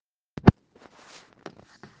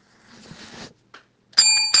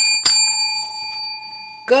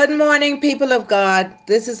Good morning, people of God.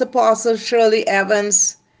 This is Apostle Shirley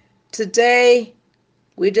Evans. Today,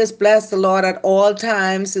 we just bless the Lord at all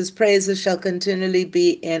times. His praises shall continually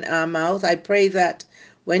be in our mouth. I pray that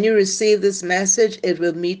when you receive this message, it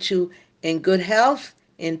will meet you in good health,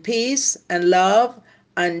 in peace, and love,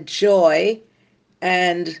 and joy,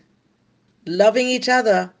 and loving each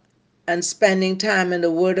other, and spending time in the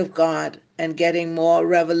Word of God, and getting more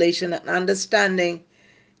revelation and understanding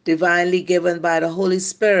divinely given by the Holy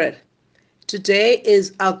Spirit. Today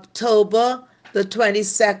is October the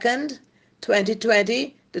 22nd,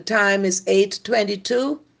 2020. The time is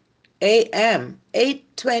 8:22 a.m.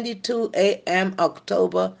 8:22 a.m.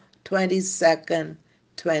 October 22nd,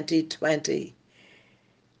 2020.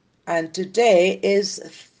 And today is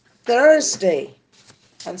Thursday.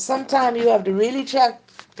 And sometimes you have to really check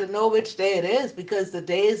to know which day it is because the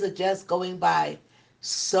days are just going by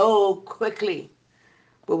so quickly.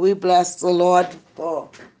 But we bless the Lord for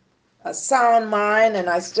a sound mind, and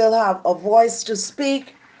I still have a voice to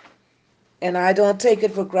speak, and I don't take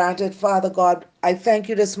it for granted. Father God, I thank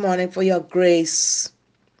you this morning for your grace,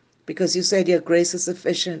 because you said your grace is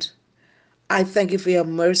sufficient. I thank you for your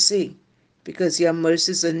mercy, because your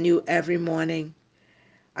mercies are new every morning.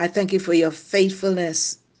 I thank you for your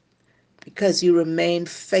faithfulness, because you remain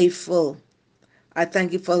faithful. I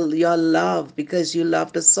thank you for your love, because you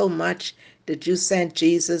loved us so much that you sent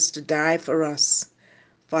Jesus to die for us.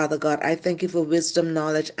 Father God, I thank you for wisdom,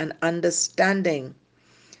 knowledge, and understanding.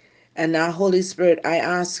 And now, Holy Spirit, I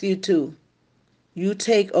ask you to, you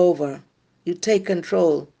take over, you take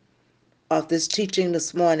control of this teaching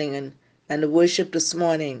this morning and the worship this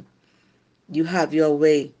morning. You have your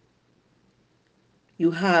way. You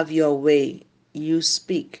have your way. You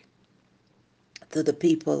speak to the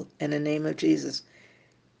people in the name of Jesus.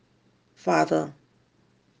 Father,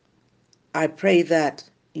 I pray that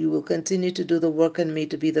you will continue to do the work in me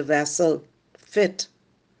to be the vessel fit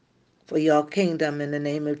for your kingdom in the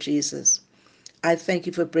name of Jesus. I thank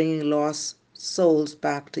you for bringing lost souls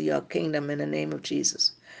back to your kingdom in the name of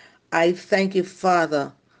Jesus. I thank you,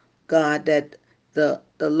 Father God, that the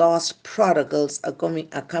lost prodigals are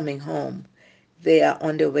coming home. They are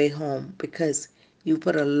on their way home because you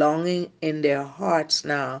put a longing in their hearts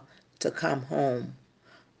now to come home.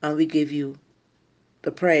 And we give you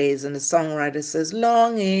the praise. And the songwriter says,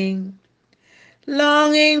 longing,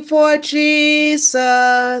 longing for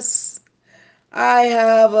Jesus. I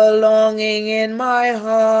have a longing in my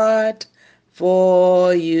heart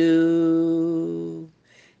for you,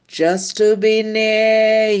 just to be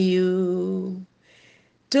near you,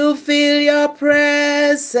 to feel your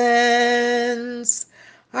presence.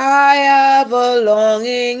 I have a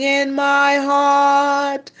longing in my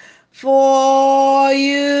heart for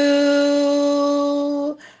you.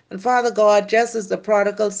 And Father God, just as the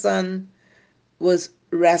prodigal son was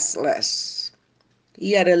restless,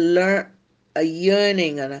 he had a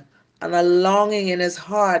yearning and a longing in his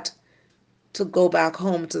heart to go back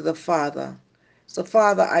home to the Father. So,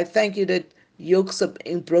 Father, I thank you that yokes are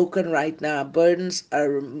being broken right now, burdens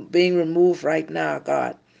are being removed right now,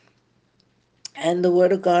 God. And the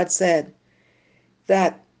Word of God said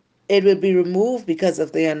that it will be removed because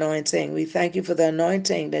of the anointing. We thank you for the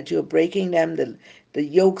anointing, that you're breaking them, the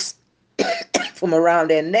yokes from around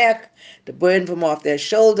their neck, the burden from off their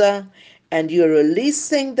shoulder, and you're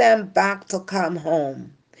releasing them back to come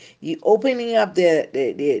home. You opening up their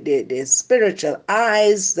spiritual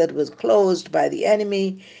eyes that was closed by the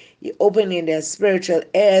enemy. You're opening their spiritual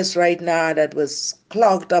ears right now that was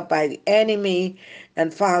clogged up by the enemy.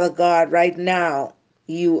 And Father God, right now,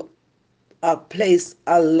 you are placed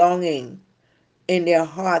a longing in their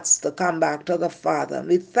hearts to come back to the Father.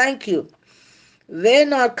 We thank you. They're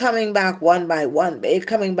not coming back one by one. They're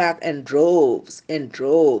coming back in droves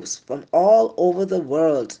from all over the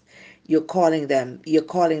world. You're calling them. You're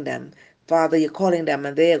calling them. Father, you're calling them,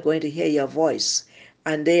 and they are going to hear your voice,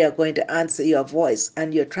 and they are going to answer your voice,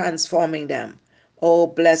 and you're transforming them. Oh,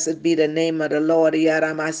 blessed be the name of the Lord.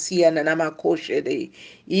 Yaramasia na namakoshede.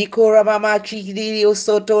 Ikoramamachidi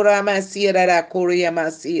osotoramasia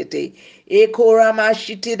rakoriyamasiete.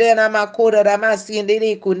 Ekoramashitide namakora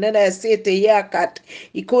ramasiendere kunena sete yakat.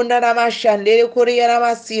 Ikunaramashandere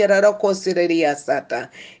koriyamasia rakosere sata.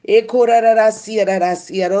 Ekorarasia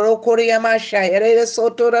rasia rokoriyamasha ere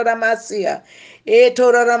sotoramasia. E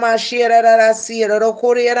toraramashira rarasia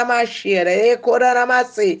rokoria ramashira e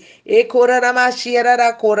koraramasi e koraramashira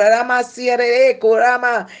rakoraramasiere e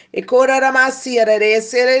korama e koraramasiere re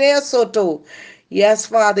sere soto. Yes,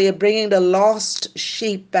 Father, you're bringing the lost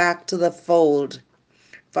sheep back to the fold.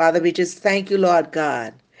 Father, we just thank you, Lord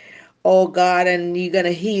God. Oh God, and you're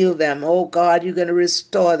gonna heal them. Oh God, you're gonna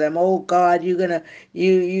restore them. Oh God, you're gonna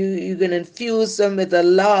infuse them with the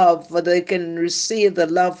love, for they can receive the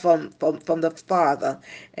love from the Father.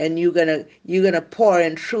 And you're gonna pour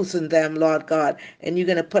in truth in them, Lord God. And you're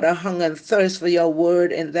gonna put a hunger and thirst for your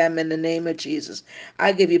word in them in the name of Jesus.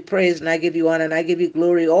 I give you praise and I give you honor and I give you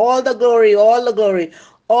glory. All the glory, all the glory,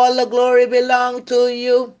 all the glory belong to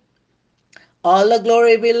you. All the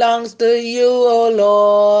glory belongs to you, O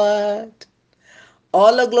Lord.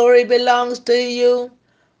 All the glory belongs to you.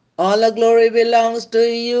 All the glory belongs to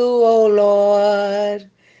you, O Lord.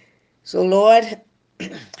 So, Lord,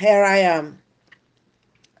 here I am.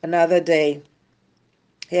 Another day.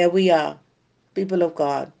 Here we are, people of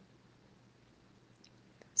God.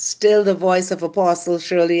 Still the voice of Apostle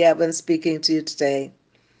Shirley Evans speaking to you today.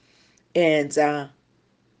 And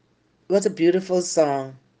what a beautiful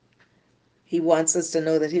song. He wants us to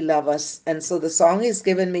know that he loves us. And so the song he's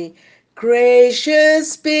given me,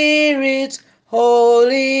 Gracious Spirit,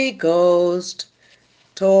 Holy Ghost,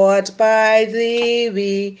 taught by thee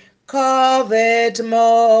we covet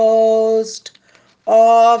most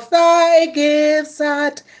of thy gifts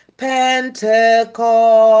at Pentecost.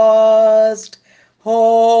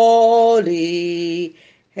 Holy,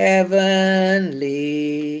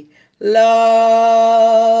 heavenly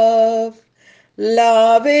love.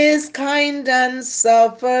 Love is kind and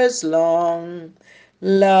suffers long.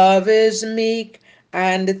 Love is meek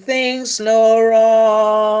and thinks no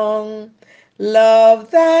wrong. Love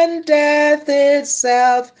than death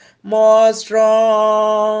itself more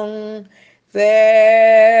strong.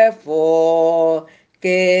 Therefore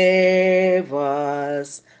give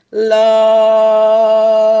us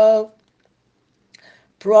love.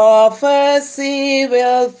 Prophecy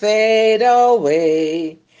will fade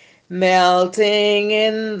away, melting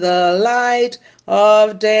in the light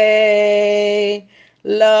of day.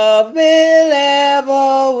 Love will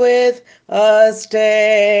ever with us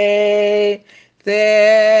stay.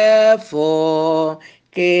 Therefore,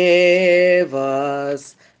 give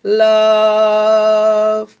us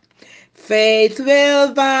love. Faith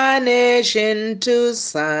will vanish into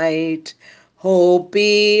sight, hope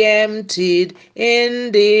be emptied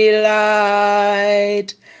in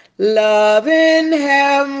delight. Love in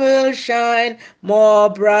heaven will shine more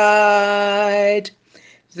bright.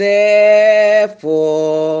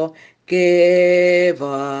 Therefore, give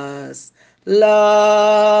us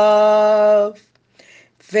love.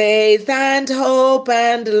 Faith and hope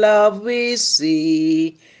and love we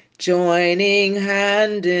see, joining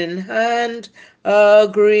hand in hand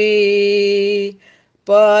agree.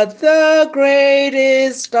 But the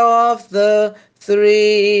greatest of the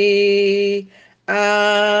three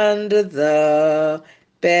and the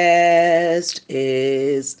best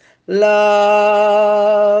is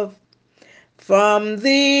love. From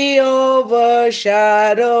the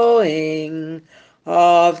overshadowing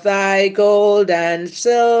of thy gold and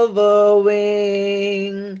silver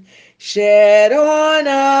wing, shed on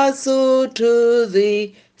us who to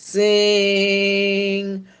thee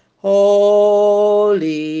sing. Holy,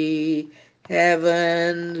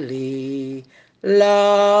 heavenly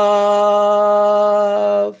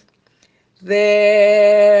love.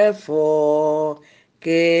 Therefore,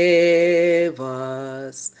 give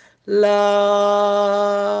us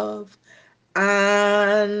love,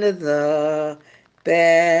 and the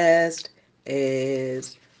best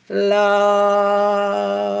is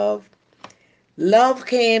love. Love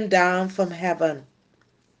came down from heaven,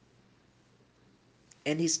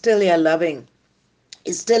 and he's still here loving.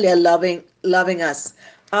 He's still here loving us.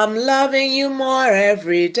 I'm loving you more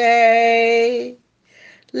every day.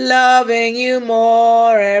 Loving you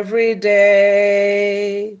more every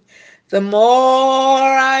day. The more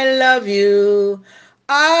I love you,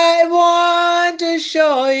 I want to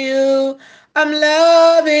show you I'm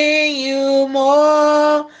loving you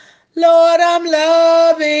more. Lord, I'm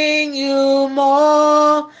loving you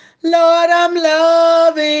more. Lord, I'm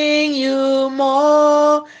loving you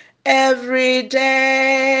more every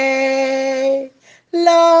day.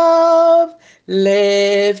 Love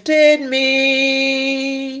lifted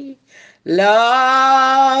me.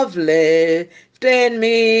 Love lifted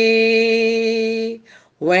me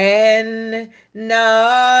when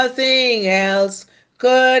nothing else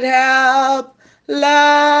could help.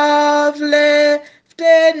 Love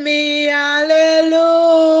lifted me.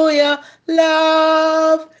 Hallelujah.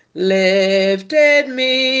 Love lifted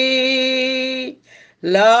me.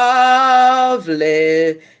 Love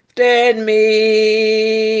lifted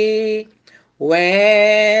me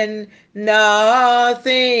when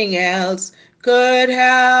nothing else could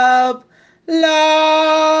help.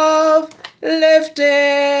 Love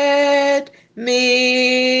lifted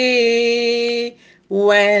me.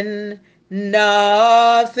 when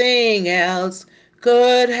nothing else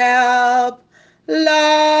could help.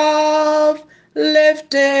 Love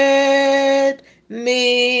lifted me.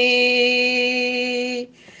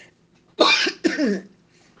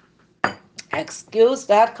 Excuse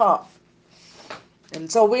that cough. And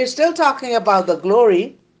so we're still talking about the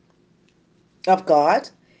glory of God,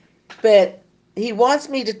 but he wants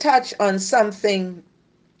me to touch on something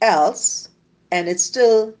else, and it's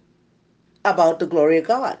still about the glory of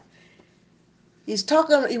God. He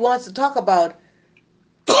wants to talk about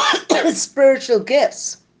spiritual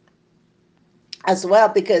gifts as well,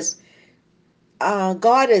 because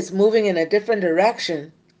God is moving in a different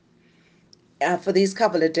direction for these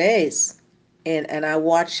couple of days, and I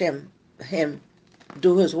watch him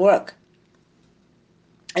do his work.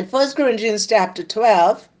 In 1 Corinthians chapter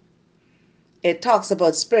 12, it talks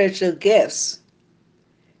about spiritual gifts.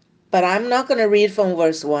 But I'm not going to read from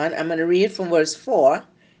verse 1. I'm going to read from verse 4.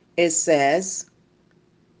 It says,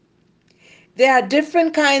 there are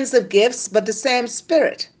different kinds of gifts, but the same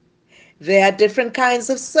Spirit. There are different kinds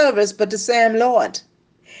of service, but the same Lord.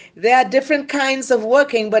 There are different kinds of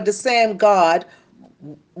working, but the same God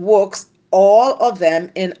works all of them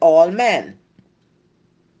in all men.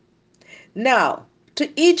 Now, to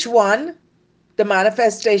each one, the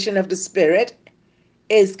manifestation of the Spirit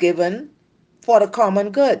is given for the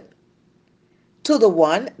common good. To the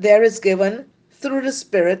one, there is given through the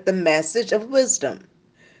Spirit the message of wisdom.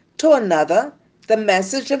 To another, the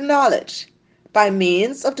message of knowledge by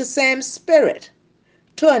means of the same Spirit.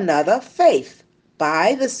 To another, faith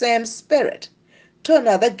by the same Spirit. To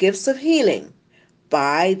another, gifts of healing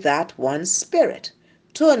by that one Spirit.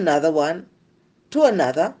 To another,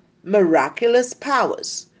 miraculous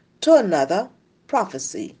powers. To another,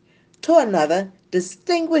 prophecy. To another,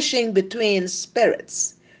 distinguishing between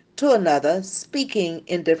spirits. To another, speaking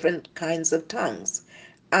in different kinds of tongues.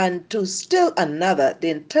 And to still another, the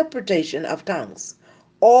interpretation of tongues.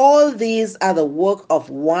 All these are the work of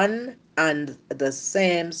one and the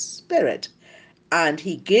same Spirit, and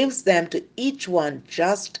he gives them to each one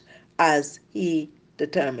just as he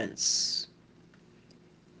determines.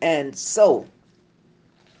 And so,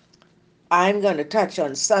 I'm going to touch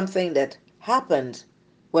on something that happened.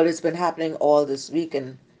 Well, it's been happening all this week,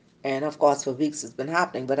 and of course for weeks it's been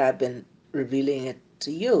happening, but I've been revealing it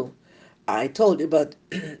to you. I told you about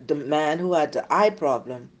the man who had the eye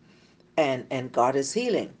problem, and God is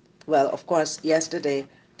healing. Well, of course, yesterday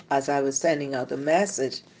as I was sending out the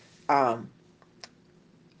message, um,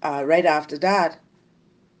 right after that,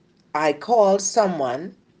 I called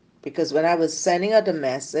someone, because when I was sending out the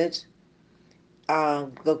message,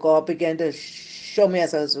 the God began to show me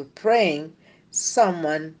as I was praying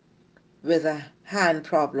someone with a hand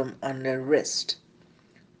problem on their wrist.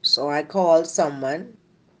 So I called someone,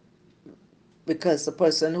 because the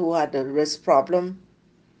person who had the wrist problem,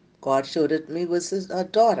 God showed it me, was her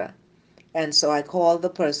daughter. And so I called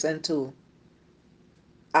the person to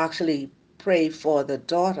actually pray for the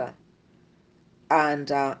daughter.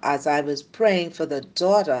 And as I was praying for the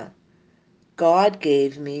daughter, God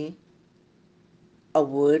gave me a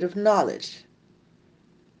word of knowledge.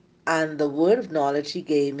 And the word of knowledge he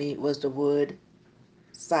gave me was the word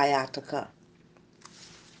sciatica.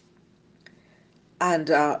 And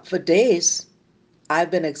for days,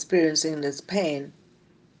 I've been experiencing this pain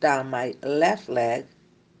down my left leg,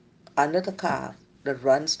 under the calf, that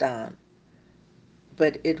runs down.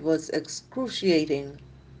 But it was excruciating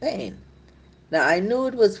pain. Now, I knew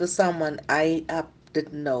it was for someone. I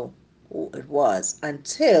didn't know who it was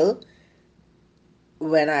until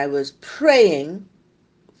when I was praying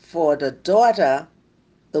for the daughter,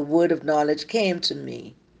 the word of knowledge came to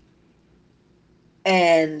me.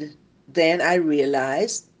 And then I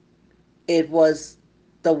realized it was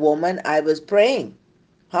the woman I was praying,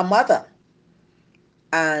 her mother.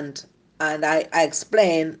 And I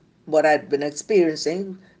explained what I'd been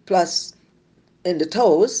experiencing, plus in the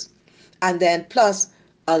toes, and then plus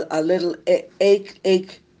a little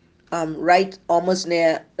ache right almost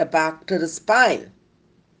near the back to the spine.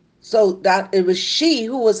 So that it was she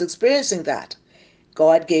who was experiencing that.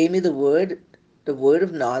 God gave me the word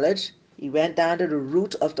of knowledge. He went down to the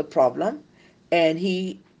root of the problem, and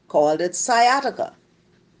he called it sciatica,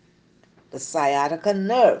 the sciatica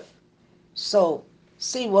nerve. So,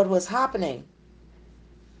 see what was happening.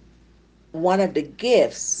 One of the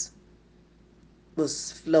gifts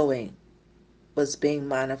was flowing, was being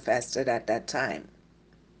manifested at that time,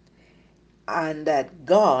 and that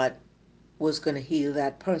God was going to heal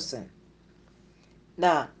that person.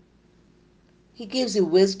 Now, he gives you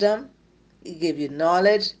wisdom, he gives you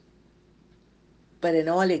knowledge, but in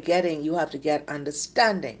all you're getting, you have to get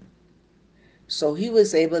understanding. So he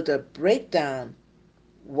was able to break down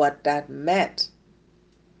what that meant.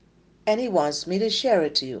 And he wants me to share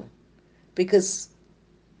it to you because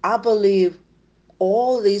I believe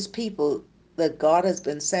all these people that God has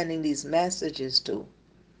been sending these messages to,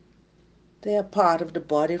 they are part of the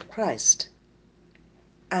body of Christ.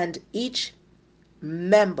 And each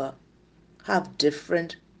member have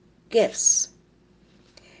different gifts.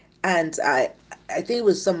 And I think it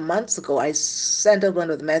was some months ago, I sent out one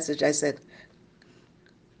of the message. I said,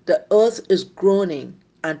 the earth is groaning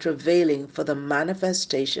and travailing for the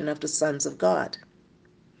manifestation of the sons of God.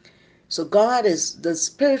 So God is the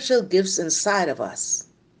spiritual gifts inside of us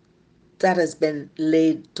that has been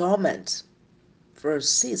laid dormant for a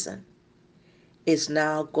season is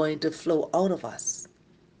now going to flow out of us.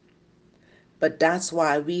 But that's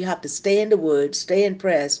why we have to stay in the Word, stay in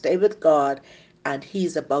prayer, stay with God, and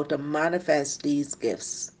He's about to manifest these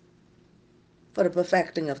gifts for the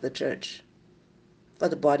perfecting of the church, for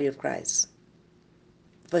the body of Christ,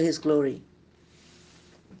 for His glory.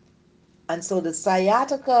 And so the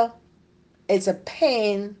sciatica is a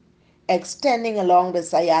pain extending along the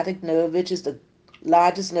sciatic nerve, which is the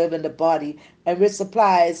largest nerve in the body, and which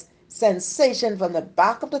supplies sensation from the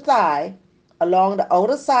back of the thigh along the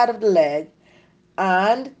outer side of the leg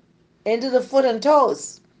and into the foot and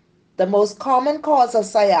toes. The most common cause of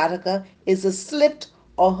sciatica is a slipped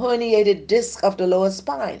or herniated disc of the lower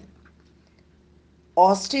spine.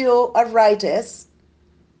 Osteoarthritis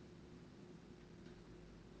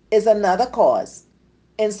is another cause.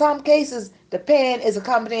 In some cases, the pain is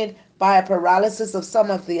accompanied by a paralysis of some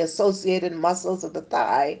of the associated muscles of the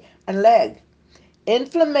thigh and leg.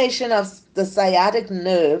 Inflammation of the sciatic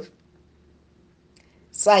nerve,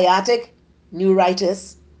 sciatic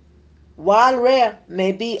neuritis, while rare,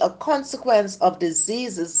 may be a consequence of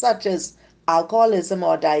diseases such as alcoholism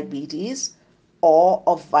or diabetes or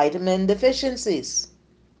of vitamin deficiencies.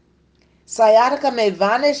 Sciatica may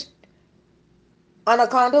vanish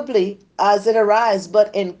unaccountably as it arises,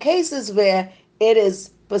 but in cases where it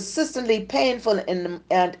is persistently painful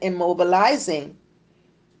and immobilizing,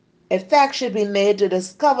 effort should be made to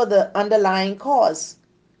discover the underlying cause.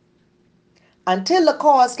 Until the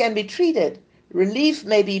cause can be treated, relief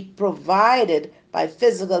may be provided by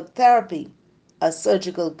physical therapy, a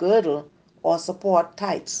surgical girdle, or support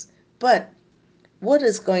types. But what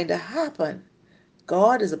is going to happen?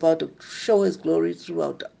 God is about to show His glory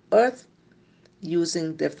throughout the earth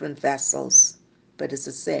using different vessels, but it's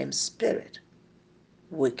the same Spirit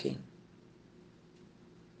working.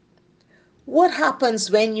 What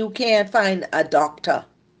happens when you can't find a doctor?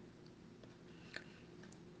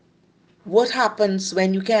 What happens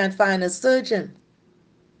when you can't find a surgeon?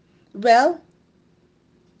 Well,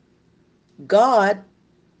 God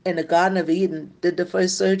in the Garden of Eden did the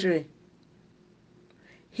first surgery.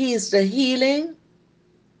 He is the healing,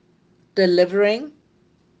 delivering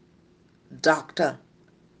doctor,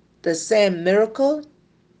 the same miracle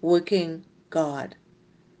working God,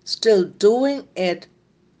 still doing it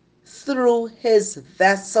through His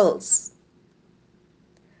vessels.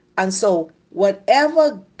 And so,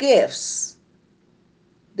 whatever gifts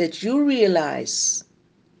that you realize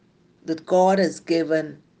that God has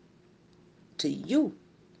given to you,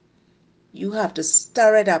 you have to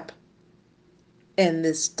stir it up. And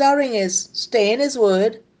the stirring is stay in His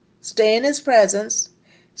Word, stay in His presence,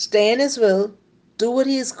 stay in His will, do what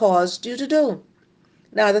He has caused you to do.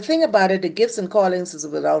 Now, the thing about it, the gifts and callings is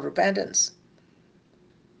without repentance.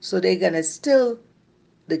 So they're going to still,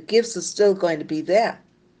 the gifts are still going to be there.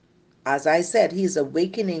 As I said, He's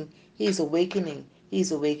awakening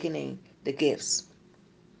the gifts.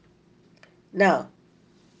 Now,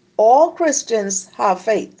 all Christians have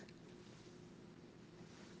faith.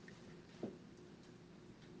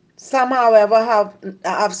 Some, however,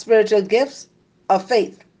 have spiritual gifts of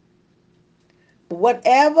faith.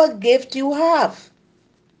 Whatever gift you have,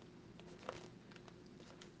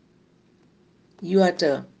 you have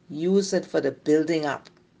to use it for the building up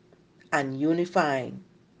and unifying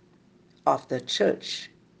of the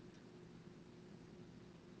church.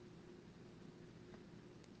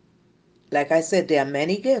 Like I said, there are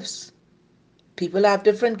many gifts. People have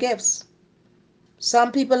different gifts.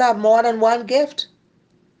 Some people have more than one gift.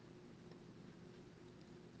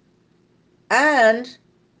 And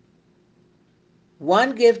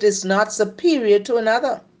one gift is not superior to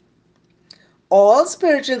another. All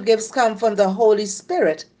spiritual gifts come from the Holy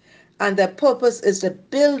Spirit, and their purpose is to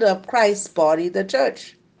build up Christ's body, the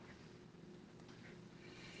church.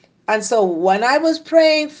 And so when I was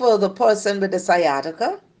praying for the person with the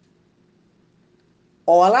sciatica,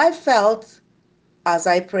 all I felt as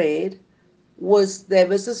I prayed was there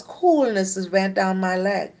was this coolness that went down my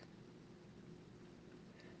leg.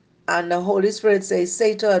 And the Holy Spirit says,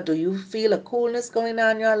 say to her, do you feel a coolness going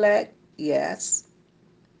down your leg? Yes.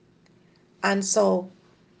 And so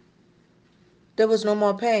there was no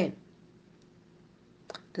more pain.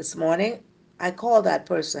 This morning, I called that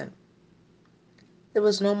person. There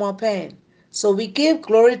was no more pain. So we give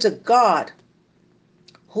glory to God,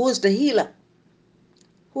 who is the healer,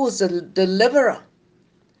 who is the deliverer.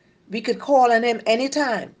 We could call on him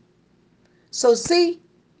anytime. So see,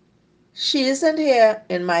 she isn't here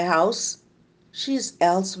in my house. She's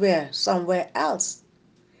elsewhere, somewhere else.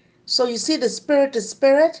 So you see the spirit to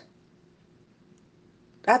spirit?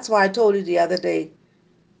 That's why I told you the other day,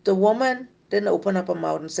 the woman didn't open up her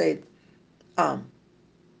mouth and say, I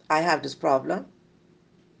have this problem.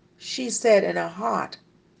 She said in her heart,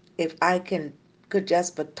 if I could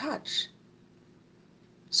just but touch.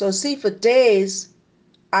 So see, for days,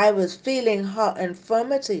 I was feeling her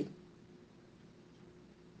infirmity.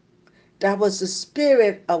 That was the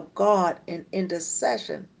Spirit of God in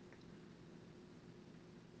intercession.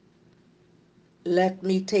 Let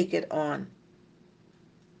me take it on.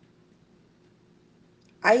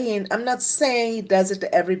 I'm not saying he does it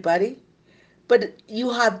to everybody, but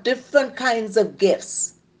you have different kinds of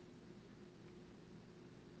gifts.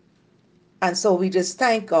 And so we just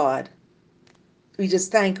thank God. We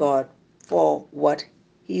just thank God for what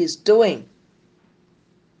he is doing.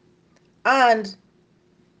 And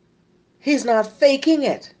he's not faking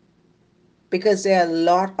it, because there are a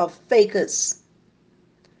lot of fakers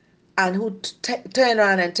and who turn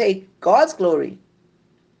around and take God's glory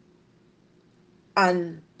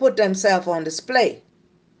and put themselves on display.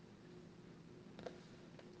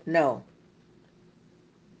 No.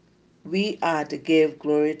 We are to give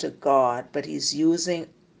glory to God, but he's using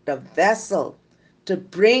the vessel to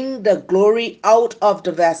bring the glory out of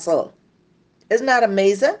the vessel. Isn't that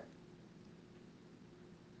amazing?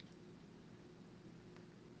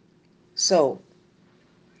 So,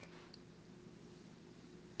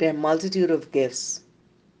 there are a multitude of gifts.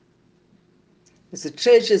 The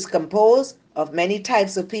church is composed of many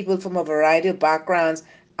types of people from a variety of backgrounds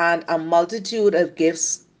and a multitude of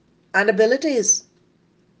gifts and abilities.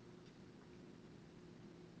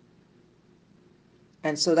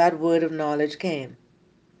 And so that word of knowledge came.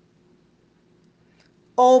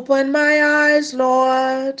 Open my eyes,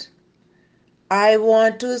 Lord. I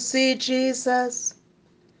want to see Jesus,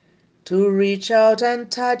 to reach out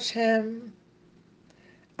and touch him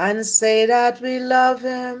and say that we love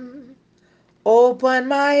him. Open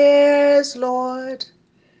my ears, Lord,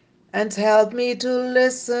 and help me to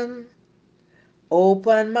listen.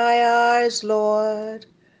 Open my eyes, Lord.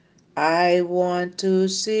 I want to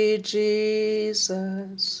see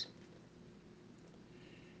Jesus.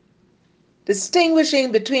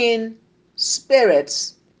 Distinguishing between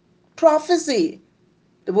spirits, prophecy,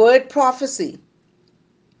 the word prophecy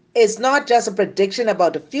is not just a prediction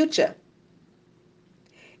about the future.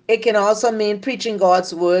 It can also mean preaching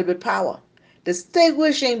God's word with power.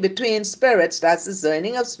 Distinguishing between spirits, that's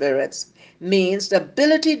discerning of spirits, means the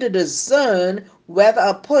ability to discern whether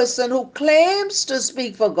a person who claims to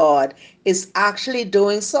speak for God is actually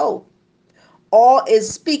doing so, or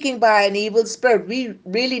is speaking by an evil spirit. We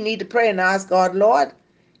really need to pray and ask God, Lord,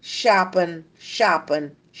 sharpen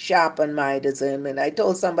my discernment. I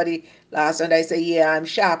told somebody last night, I say, yeah, I'm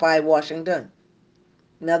sharp eye Washington.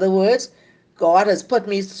 In other words, God has put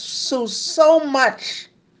me through so much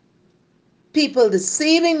people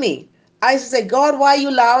deceiving me. I say, God, why are you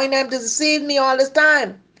allowing them to deceive me all this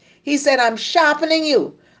time? He said, I'm sharpening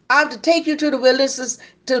you. I have to take you to the wilderness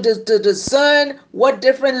to discern what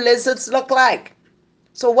different lizards look like.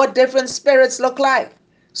 So what different spirits look like.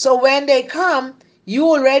 So when they come, you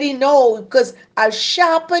already know, because I've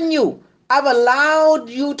sharpened you. I've allowed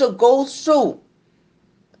you to go through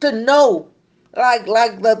to know, like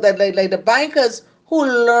the bankers who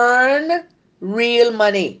learn real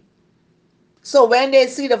money. So when they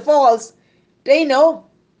see the false, they know.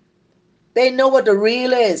 They know what the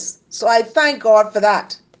real is. So I thank God for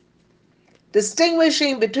that.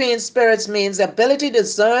 Distinguishing between spirits means the ability to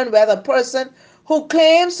discern whether a person who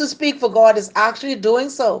claims to speak for God is actually doing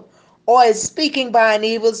so, or is speaking by an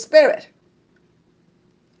evil spirit.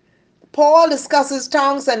 Paul discusses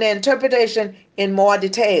tongues and their interpretation in more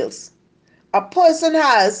details. A person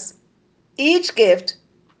has each gift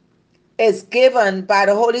is given by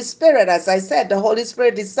the Holy Spirit. As I said, the Holy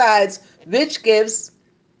Spirit decides which gifts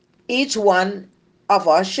each one of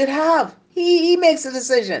us should have. He makes a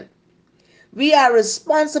decision. We are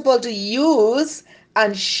responsible to use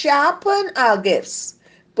and sharpen our gifts,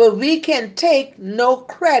 but we can take no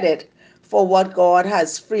credit for what God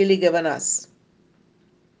has freely given us.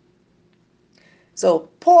 So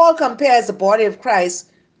Paul compares the body of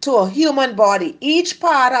Christ to a human body. Each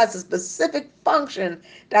part has a specific function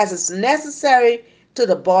that is necessary to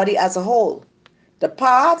the body as a whole. The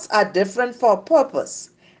parts are different for a purpose,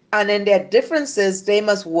 and in their differences, they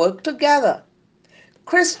must work together.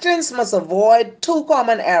 Christians must avoid two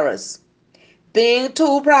common errors: being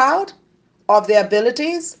too proud of their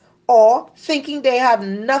abilities or thinking they have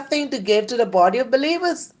nothing to give to the body of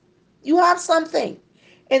believers. You have something.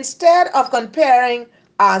 Instead of comparing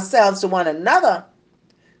ourselves to one another,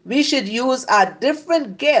 we should use our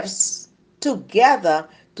different gifts together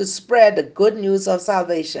to spread the good news of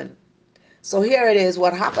salvation. So here it is.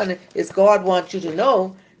 What happened is God wants you to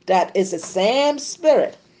know that it's the same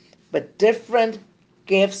spirit, but different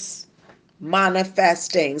gifts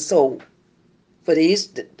manifesting. So for these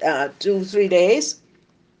 2-3 days,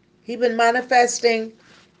 He's been manifesting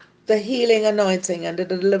the healing anointing and the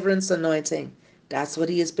deliverance anointing. That's what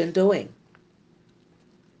He has been doing.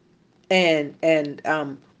 And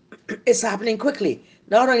it's happening quickly.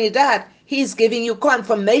 Not only that, He's giving you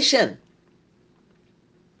confirmation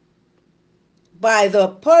by the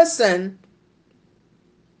person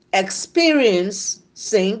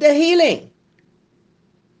experiencing the healing.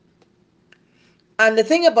 And the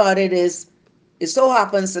thing about it is, it so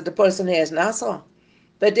happens that the person here is Nassau.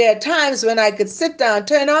 But there are times when I could sit down,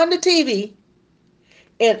 turn on the TV,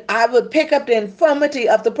 and I would pick up the infirmity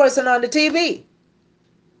of the person on the TV.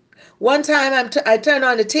 One time I turned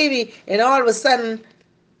on the TV, and all of a sudden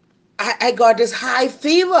I got this high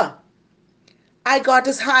fever. I got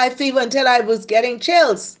this high fever until I was getting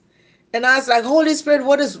chills. And I was like, Holy Spirit,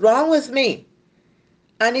 what is wrong with me?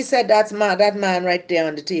 And He said, that man right there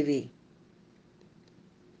on the TV.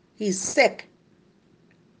 He's sick.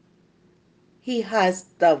 He has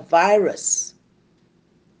the virus.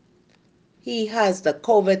 He has the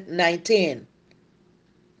COVID-19.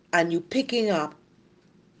 And you picking up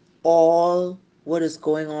all what is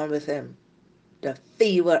going on with him. The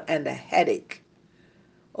fever and the headache.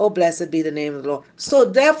 Oh, blessed be the name of the Lord. So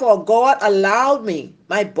therefore, God allowed me,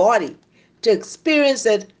 my body, to experience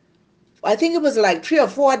it. I think it was like 3 or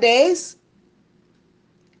 4 days.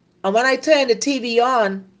 And when I turned the TV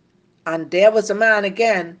on, and there was a man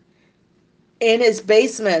again in his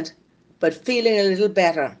basement, but feeling a little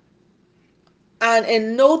better. And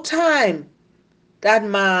in no time, that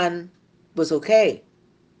man was okay.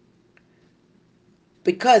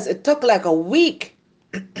 Because it took like a week,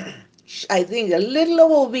 I think a little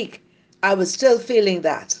over a week, I was still feeling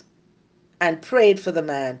that, and prayed for the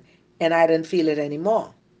man, and I didn't feel it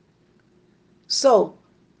anymore. So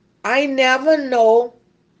I never know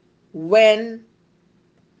when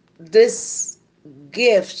this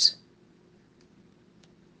gift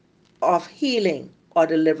of healing or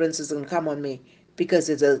deliverance is going to come on me, because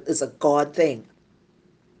it's a God thing.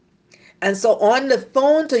 And so on the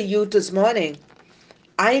phone to you this morning,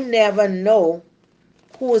 I never know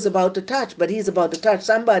who is about to touch, but He's about to touch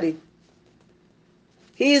somebody.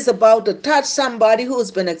 He is about to touch somebody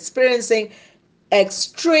who's been experiencing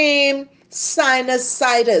extreme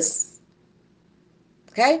sinusitis.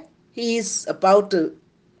 Okay? He's about to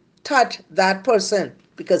touch that person,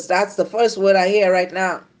 because that's the first word I hear right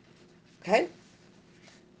now. Okay?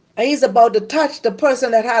 And He's about to touch the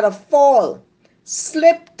person that had a fall,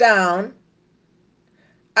 slipped down,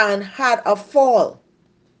 and had a fall.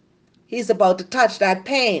 He's about to touch that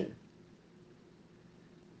pain.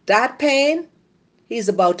 That pain, He's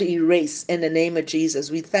about to erase in the name of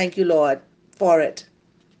Jesus. We thank you, Lord, for it.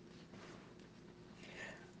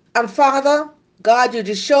 And Father, God, you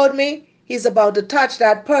just showed me He's about to touch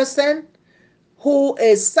that person who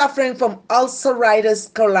is suffering from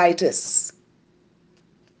ulcerative colitis.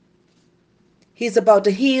 He's about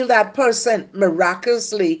to heal that person,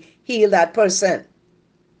 miraculously heal that person.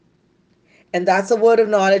 And that's a word of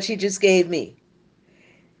knowledge He just gave me.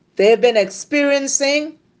 They've been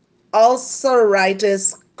experiencing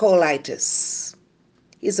ulcerative colitis.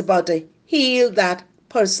 He's about to heal that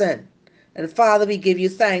person. And Father, we give you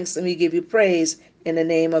thanks and we give you praise in the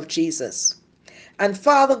name of Jesus. And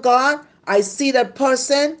Father God, I see that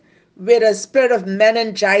person with a spirit of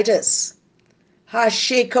meningitis.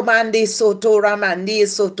 Hashekamande soto ramande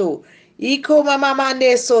soto. Iko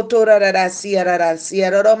mamamande soto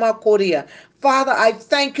rama korea. Father, I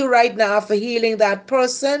thank you right now for healing that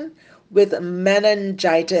person with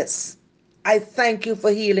meningitis. I thank you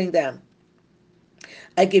for healing them.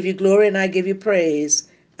 I give you glory and I give you praise.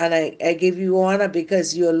 And I give you honor,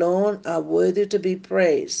 because you alone are worthy to be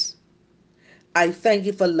praised. I thank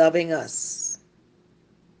you for loving us.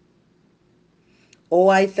 Oh,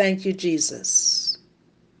 I thank you, Jesus.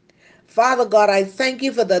 Father God, I thank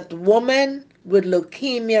you for that woman with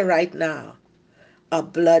leukemia right now, a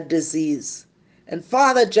blood disease. And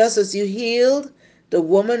Father, just as you healed the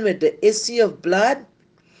woman with the issue of blood,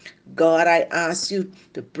 God, I ask you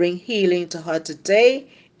to bring healing to her today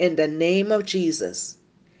in the name of Jesus.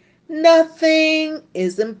 Nothing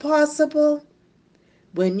is impossible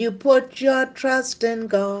when you put your trust in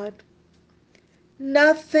God.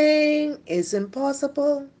 Nothing is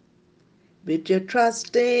impossible with your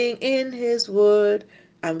trusting in His word.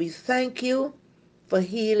 And we thank you for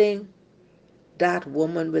healing that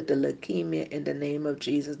woman with the leukemia in the name of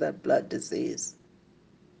Jesus, that blood disease.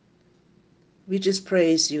 We just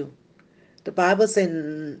praise you. The Bible says,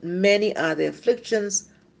 many are the afflictions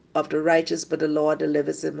of the righteous, but the Lord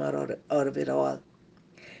delivers him out of it all.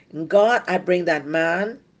 And God, I bring that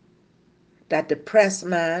man, that depressed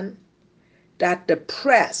man,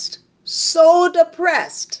 so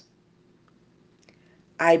depressed,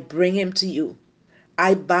 I bring him to you.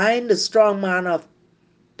 I bind the strong man of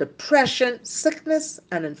depression, sickness,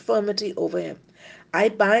 and infirmity over him. I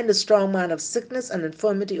bind the strong man of sickness and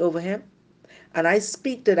infirmity over him. And I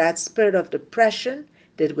speak to that spirit of depression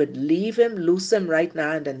that would leave him, loose him right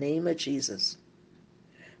now in the name of Jesus.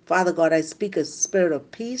 Father God, I speak a spirit of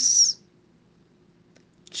peace,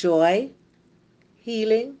 joy,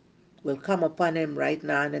 healing will come upon him right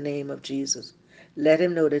now in the name of Jesus. Let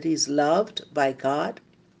him know that he's loved by God.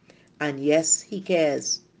 And yes, he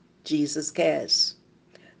cares. Jesus cares.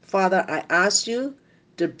 Father, I ask you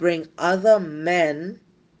to bring other men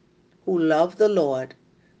who love the Lord,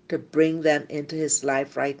 to bring them into his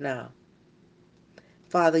life right now.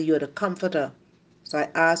 Father, you're the comforter. So I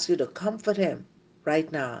ask you to comfort him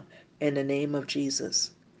right now in the name of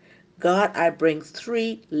Jesus. God, I bring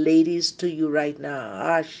 3 ladies to you right now.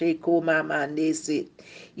 Asheko mama nesi.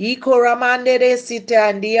 Ikoramandere site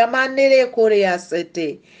andiamandere korea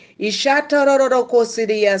sete. Ishataroro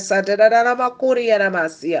kosiria satarama korea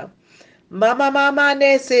namasia. Mama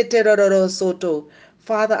nese teroro soto.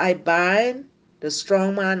 Father, I bind the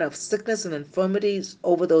strong man of sickness and infirmities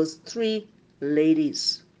over those 3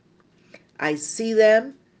 ladies. I see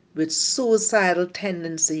them with suicidal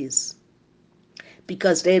tendencies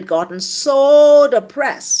because they had gotten so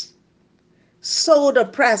depressed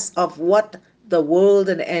of what the world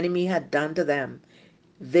and the enemy had done to them.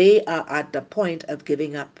 They are at the point of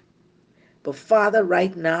giving up. But Father,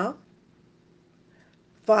 right now,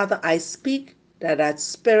 Father, I speak that that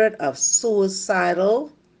spirit of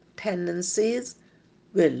suicidal tendencies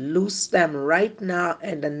will loose them right now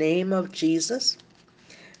in the name of Jesus.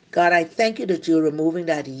 God, I thank you that you're removing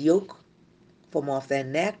that yoke from off their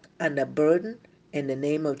neck and the burden in the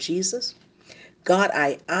name of Jesus. God,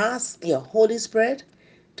 I ask your Holy Spirit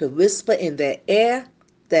to whisper in their ear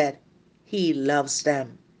that He loves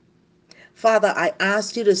them. Father, I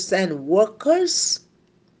ask you to send workers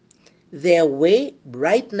their way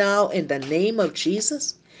right now in the name of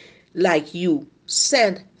Jesus, like you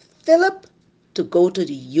sent Philip to go to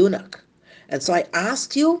the eunuch. And so I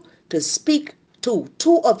ask you to speak to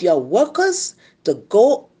 2 of your workers to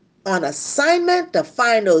go on assignment to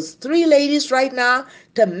find those 3 ladies right now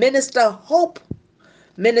to minister hope,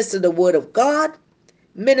 minister the word of God,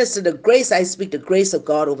 minister the grace. I speak the grace of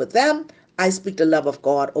God over them. I speak the love of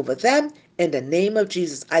God over them. In the name of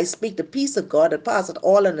Jesus, I speak the peace of God that passes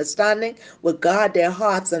all understanding will guard their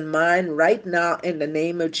hearts and mind right now in the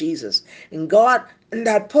name of Jesus. And God,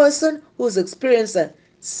 that person who's experienced a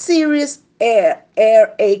serious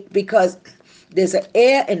ache because there's an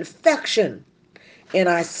air infection, and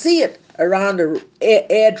I see it around the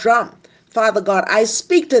air drum. Father God, I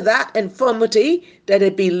speak to that infirmity that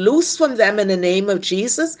it be loose from them in the name of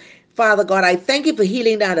Jesus. Father God, I thank you for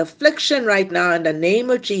healing that affliction right now in the name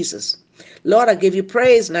of Jesus. Lord, I give you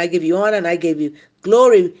praise and I give you honor and I give you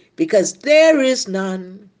glory because there is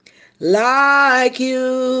none like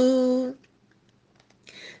you.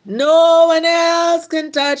 No one else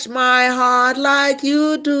can touch my heart like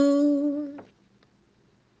you do.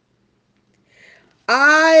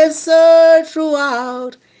 I have searched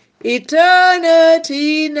throughout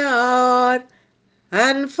eternity now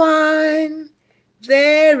and find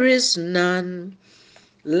there is none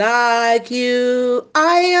like you.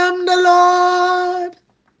 I am the Lord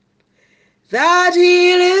that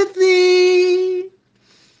healeth thee.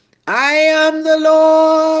 I am the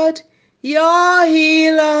Lord your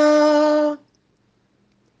healer.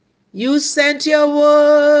 You sent your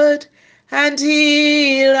word and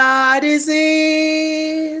healed our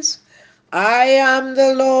disease. I am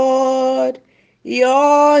the Lord,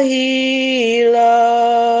 your healer.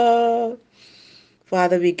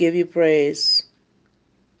 Father, we give you praise.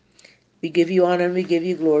 We give you honor and we give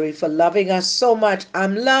you glory for loving us so much.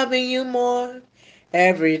 I'm loving you more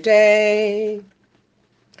every day.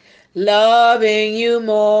 loving you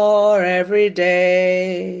more every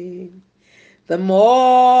day. The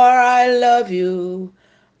more I love you,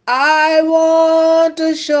 I want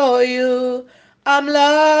to show you I'm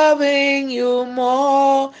loving you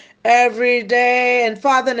more every day. And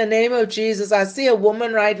Father, in the name of Jesus, I see a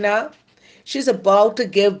woman right now. She's about to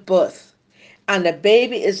give birth, and the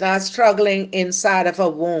baby is not struggling inside of her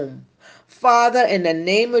womb. Father, in the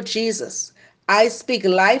name of Jesus, I speak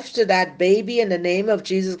life to that baby in the name of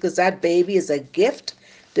Jesus, because that baby is a gift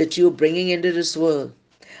that you're bringing into this world.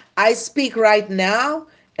 I speak right now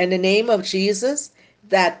in the name of Jesus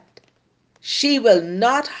that she will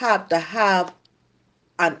not have to have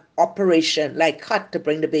an operation like cut to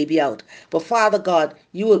bring the baby out. But Father God,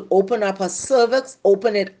 you will open up her cervix,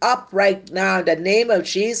 open it up right now in the name of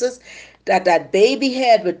Jesus, that that baby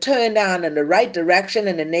head will turn down in the right direction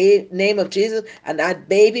in the name of Jesus, and that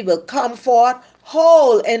baby will come forth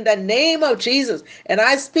whole in the name of Jesus. And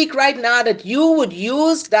I speak right now that you would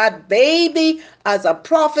use that baby as a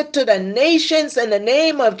prophet to the nations in the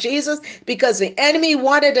name of Jesus, because the enemy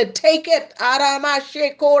wanted to take it.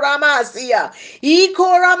 Aramashekoramasia.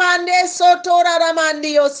 Ikoramande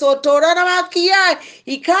sotoraramandio sotoraramakia.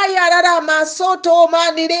 Ikayararamasoto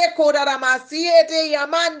mandire koraramasiete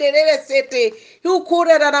yamande sete.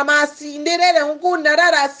 Yukurararamasi ndere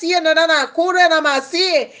unkundararasia narana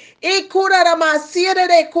kuraramasie. Ikuraramasia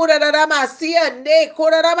de kuraramasia ne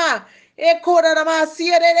kurarama.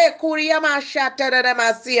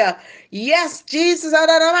 Yes, Jesus.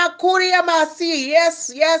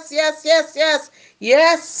 Yes, yes, yes, yes, yes,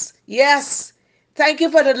 yes, yes. Thank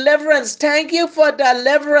you for deliverance. Thank you for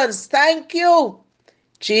deliverance. Thank you.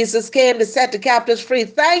 Jesus came to set the captives free.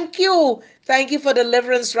 Thank you. Thank you for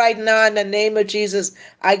deliverance right now in the name of Jesus.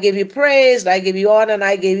 I give you praise, I give you honor, and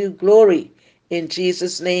I give you glory. In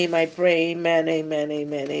Jesus' name I pray. Amen, amen,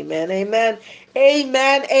 amen, amen, amen.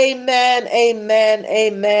 Amen, amen, amen,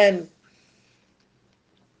 amen.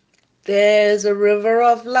 There's a river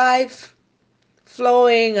of life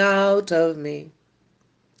flowing out of me.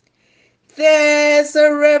 There's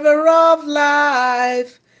a river of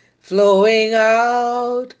life flowing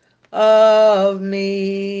out of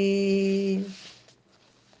me.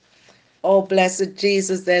 Oh, blessed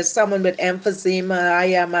Jesus, there's someone with emphysema.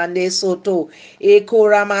 Ayamande soto.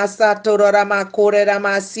 Ekorama satorama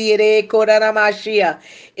korama sire korama shia.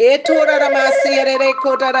 Etorama sire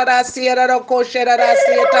korara sira koshera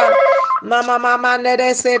sieta. Mama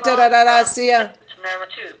nere setara sia.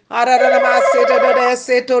 Ararama setara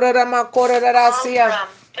setorama korara sia.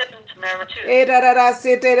 Erara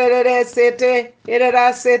sete sete.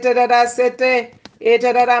 Erara sete.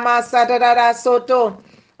 Etarama satara soto.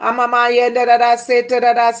 Amama yendera sete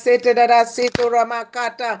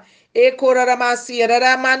ramakata. Ekoramasi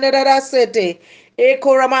ramanera sete.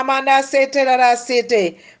 Ekoramamanda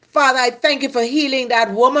sete. Father, I thank you for healing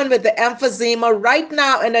that woman with the emphysema right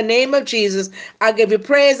now in the name of Jesus. I give you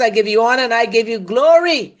praise, I give you honor, and I give you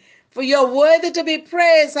glory. For you're worthy to be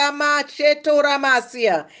praised.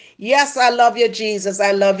 Amachetoramasiya. Yes, I love you, Jesus.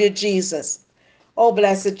 I love you, Jesus. Oh,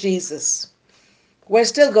 blessed Jesus. We're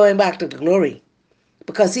still going back to the glory,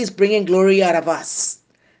 because he's bringing glory out of us.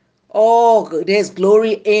 Oh, there's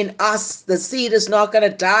glory in us. The seed is not going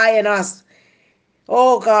to die in us.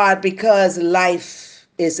 Oh, God, because life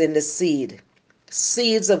is in the seed.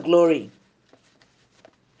 Seeds of glory.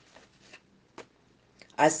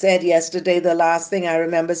 I said yesterday, the last thing I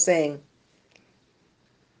remember saying,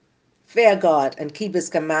 fear God and keep his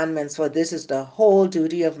commandments, for this is the whole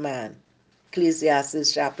duty of man.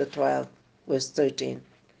 Ecclesiastes chapter 12, verse 13.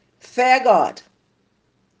 Fear God,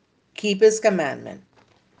 keep his commandment.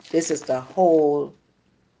 This is the whole,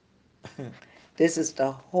 this is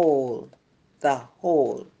the whole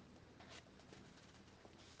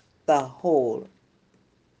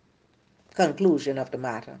conclusion of the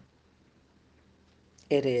matter.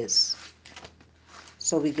 It is.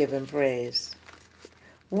 So we give him praise.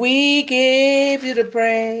 We give you the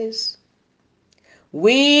praise.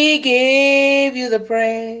 We give you the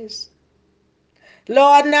praise.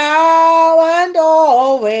 Lord, now and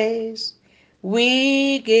always,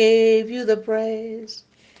 we give you the praise.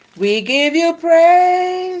 We give you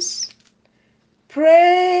praise.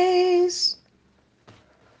 Praise.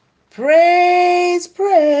 Praise,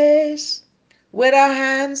 praise, with our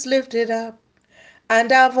hands lifted up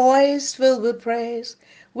and our voice filled with praise.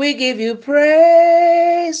 We give you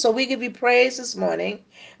praise. So we give you praise this morning.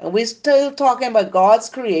 And we're still talking about God's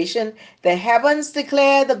creation. The heavens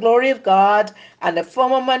declare the glory of God, and the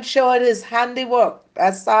firmament showeth his handiwork.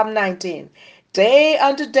 That's Psalm 19. Day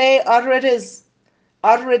unto day uttereth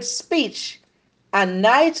speech, and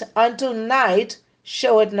night unto night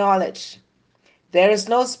showeth knowledge. There is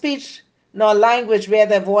no speech nor language where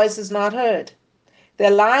their voice is not heard.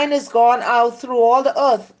 Their line is gone out through all the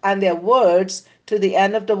earth, and their words to the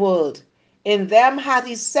end of the world. In them hath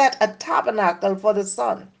he set a tabernacle for the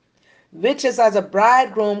sun, which is as a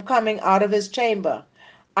bridegroom coming out of his chamber,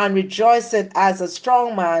 and rejoiceth as a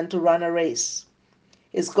strong man to run a race.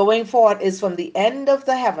 His going forth is from the end of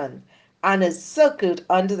the heaven, and his circuit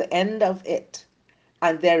unto the end of it,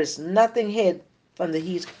 and there is nothing hid from the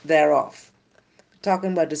heat thereof.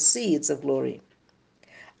 Talking about the seeds of glory.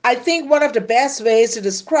 I think one of the best ways to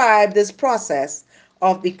describe this process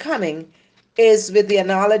of becoming is with the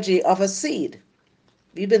analogy of a seed.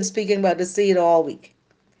 We've been speaking about the seed all week.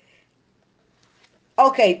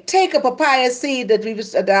 Okay, take a papaya seed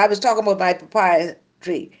that I was talking about, my papaya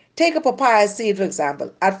tree. Take a papaya seed, for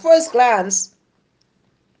example. At first glance,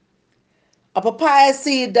 a papaya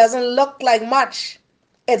seed doesn't look like much.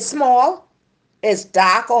 It's small, it's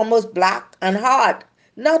dark, almost black, and hard.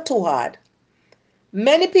 Not too hard.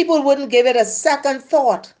 Many people wouldn't give it a second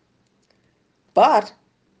thought. But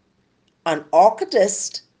an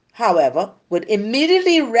orchidist, however, would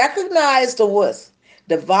immediately recognize the worth.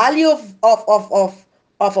 The value of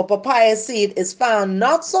a papaya seed is found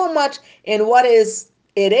not so much in what it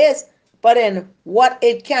is, but in what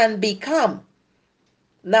it can become.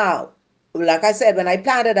 Now, like I said, when I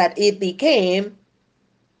planted that, it became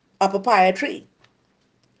a papaya tree.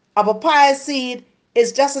 A papaya seed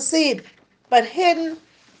is just a seed, but hidden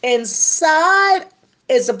inside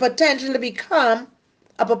is the potential to become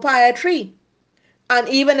a papaya tree, and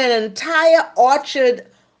even an entire orchard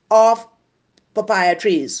of papaya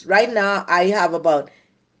trees. Right now, I have about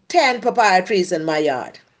 10 papaya trees in my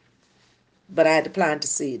yard, but I had to plant a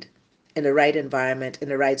seed in the right environment, in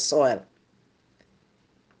the right soil.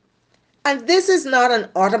 And this is not an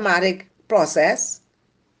automatic process.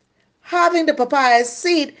 Having the papaya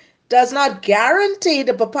seed does not guarantee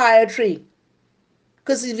the papaya tree,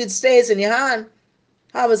 because if it stays in your hand,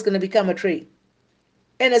 how is it going to become a tree?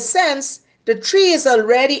 In a sense, the tree is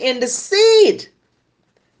already in the seed,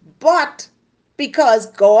 but because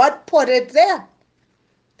God put it there.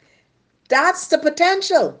 That's the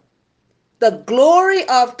potential, the glory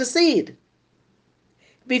of the seed.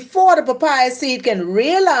 Before the papaya seed can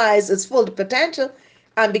realize its full potential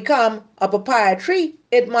and become a papaya tree,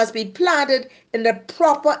 it must be planted in the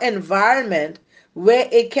proper environment where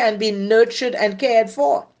it can be nurtured and cared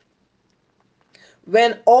for.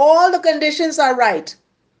 When all the conditions are right,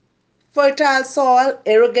 fertile soil,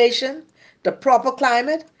 irrigation, the proper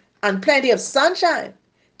climate, and plenty of sunshine,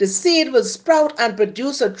 the seed will sprout and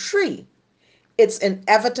produce a tree. It's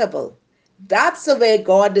inevitable. That's the way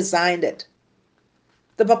God designed it.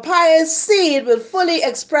 The papaya seed will fully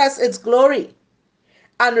express its glory,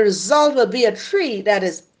 and the result will be a tree that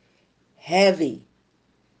is heavy,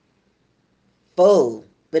 full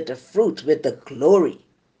with the fruit, with the glory.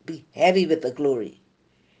 Be heavy with the glory.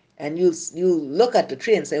 And you look at the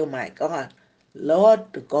tree and say, oh my God,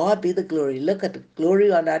 Lord, to God be the glory. Look at the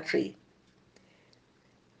glory on that tree.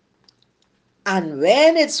 And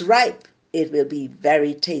when it's ripe, it will be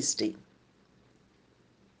very tasty.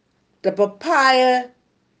 The papaya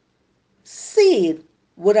seed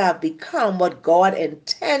would have become what God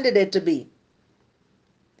intended it to be,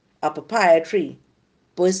 a papaya tree,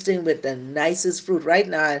 bursting with the nicest fruit. Right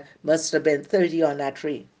now, it must have been 30 on that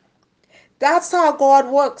tree. That's how God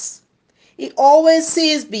works. He always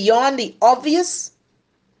sees beyond the obvious.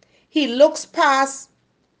 He looks past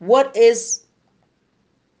what is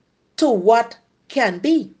to what can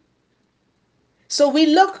be. So we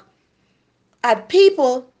look at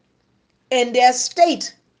people in their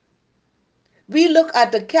state. We look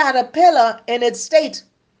at the caterpillar in its state,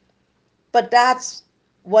 but that's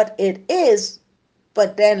what it is.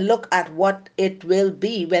 But then look at what it will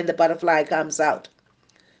be when the butterfly comes out.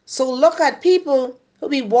 So look at people who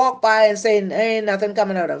we walk by and say, ain't nothing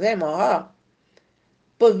coming out of him or her.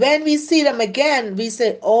 But when we see them again, we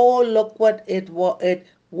say, oh, look what it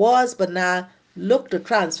was, but now look the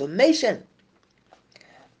transformation.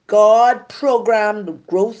 God programmed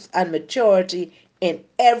growth and maturity in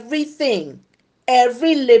everything,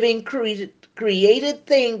 every living created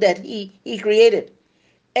thing that he created.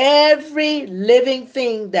 Every living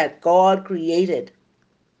thing that God created,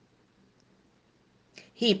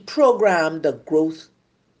 he programmed the growth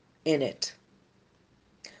in it.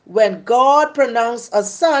 When God pronounced a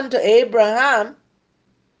son to Abraham,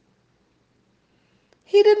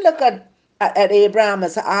 he didn't look at Abraham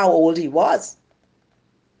as how old he was,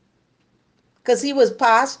 because he was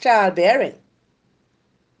past childbearing.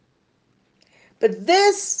 But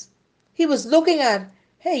this, he was looking at,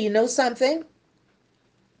 hey, you know something?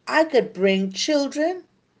 I could bring children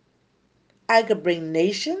I could bring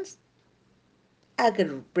nations, I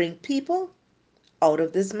could bring people out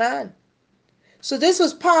of this man. So this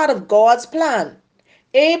was part of God's plan.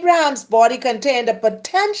 Abraham's body contained a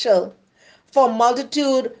potential for a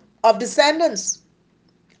multitude of descendants.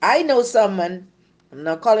 I know someone, I'm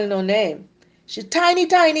not calling no name, she's tiny,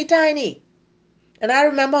 tiny, tiny. And I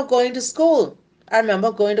remember going to school. I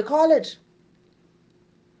remember going to college.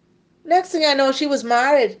 Next thing I know, she was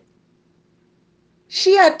married.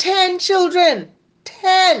 She had 10 children.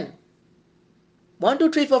 10. 1,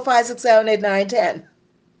 2, 3, 4, 5, 6, 7, 8, 9, 10.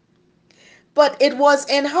 But it was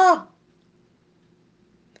in her.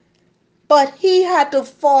 But he had to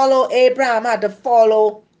follow, Abraham had to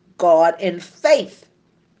follow God in faith.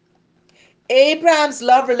 Abraham's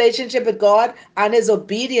love relationship with God and his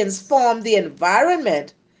obedience formed the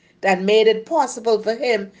environment that made it possible for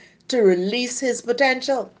him to release his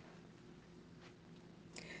potential.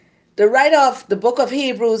 The writer of the book of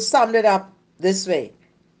Hebrews summed it up this way.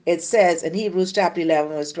 It says in Hebrews chapter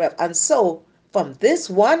 11, verse 12, and so from this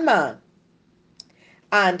one man,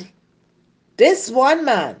 and this one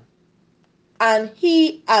man, and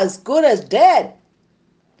he as good as dead,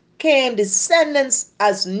 came descendants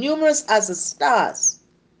as numerous as the stars.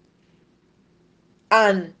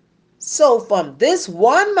 And so from this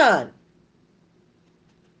one man,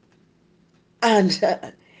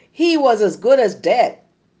 and he was as good as dead,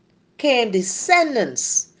 came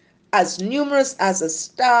descendants as numerous as the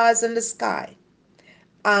stars in the sky,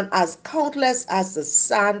 and as countless as the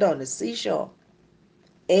sand on the seashore.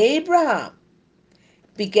 Abraham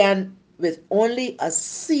began with only a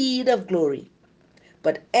seed of glory,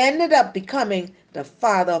 but ended up becoming the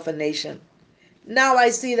father of a nation. Now I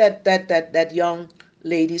see that young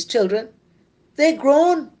lady's children, they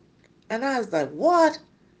grown. And I was like, what?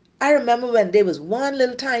 I remember when there was one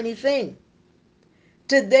little tiny thing.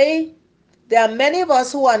 Today, there are many of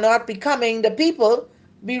us who are not becoming the people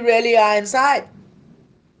we really are inside.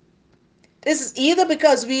 This is either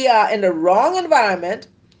because we are in the wrong environment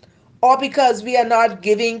or because we are not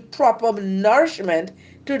giving proper nourishment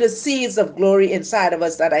to the seeds of glory inside of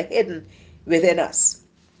us that are hidden within us.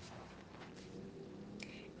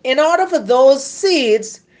 In order for those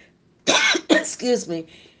seeds, excuse me,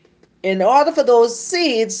 in order for those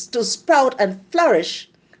seeds to sprout and flourish,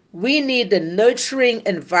 we need the nurturing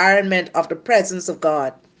environment of the presence of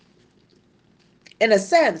God. In a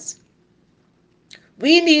sense,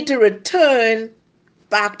 we need to return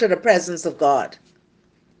back to the presence of God.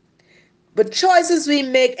 But choices we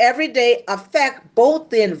make every day affect both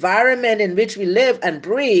the environment in which we live and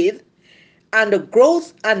breathe and the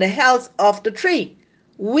growth and the health of the tree.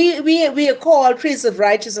 We are called trees of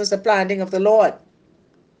righteousness, the planting of the Lord.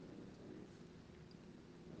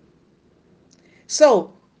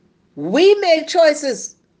 So we make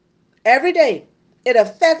choices every day. It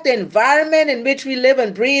affects the environment in which we live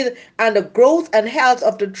and breathe and the growth and health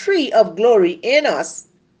of the tree of glory in us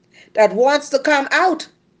that wants to come out.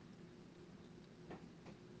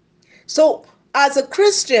 So as a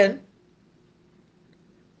Christian,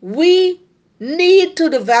 we need to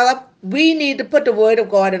put the word of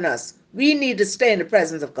God in us. We need to stay in the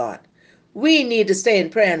presence of God. We need to stay in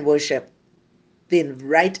prayer and worship, the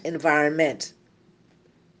right environment.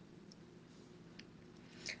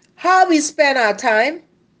 How we spend our time,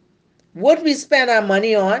 what we spend our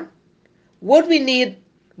money on, what we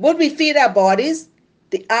feed our bodies,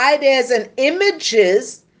 the ideas and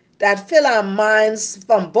images that fill our minds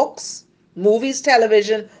from books, movies,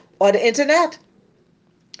 television, or the internet.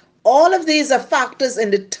 All of these are factors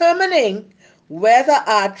in determining whether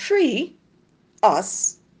our tree,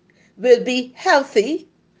 us, will be healthy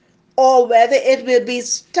or whether it will be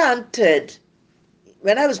stunted.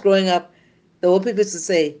 When I was growing up, the old people used to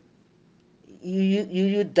say,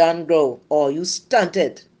 you done grow, or you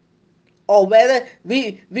stunted, or whether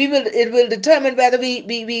it will determine whether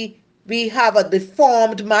we have a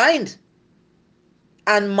deformed mind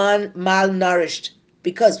and malnourished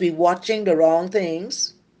because we watching the wrong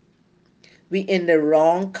things, we in the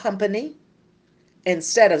wrong company,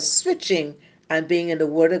 instead of switching and being in the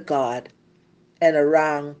Word of God and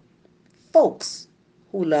around folks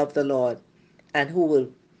who love the Lord and who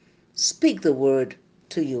will speak the Word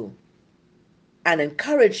to you and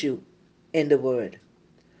encourage you in the Word.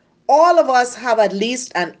 All of us have at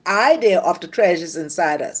least an idea of the treasures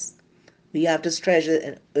inside us. We have this treasure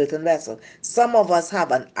in earthen vessel. Some of us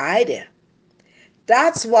have an idea.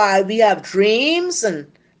 That's why we have dreams and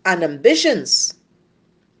ambitions.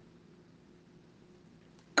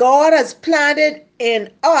 God has planted in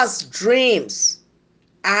us dreams,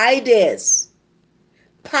 ideas,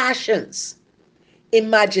 passions,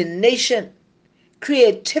 imagination,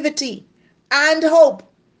 creativity, and hope.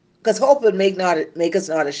 Because hope will make us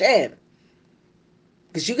not ashamed.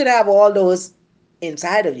 Because you can have all those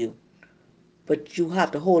inside of you, but you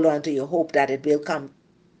have to hold on to your hope that it will come,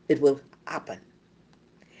 it will happen.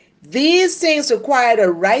 These things require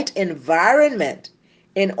the right environment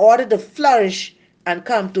in order to flourish and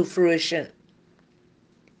come to fruition.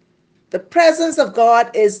 The presence of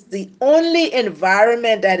God is the only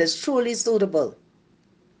environment that is truly suitable.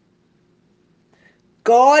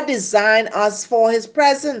 God designed us for His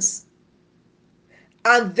presence,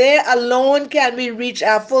 and there alone can we reach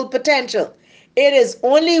our full potential. It is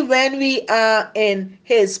only when we are in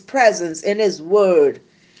His presence, in His Word,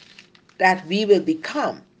 that we will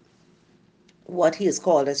become what He has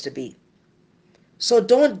called us to be. So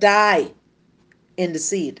don't die in the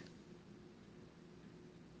seed.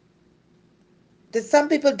 Some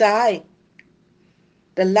people die.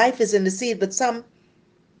 The life is in the seed, but some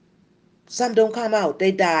don't come out.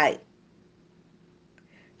 They die.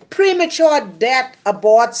 Premature death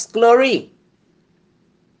aborts glory.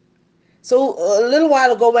 So a little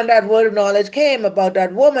while ago, when that word of knowledge came about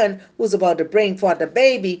that woman who's about to bring forth a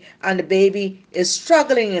baby, and the baby is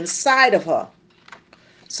struggling inside of her.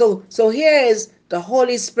 So here is the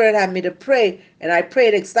Holy Spirit had me to pray, and I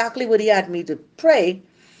prayed exactly what He had me to pray.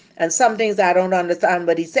 And some things I don't understand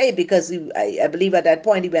what He said, because I believe at that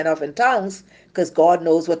point He went off in tongues, because God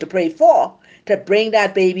knows what to pray for, to bring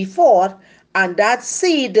that baby forth. And that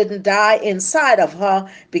seed didn't die inside of her,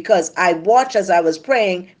 because I watched as I was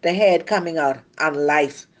praying the head coming out and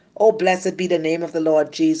life. Oh, blessed be the name of the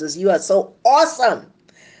Lord Jesus. You are so awesome.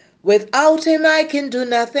 Without Him I can do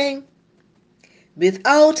nothing.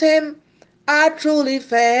 Without Him I truly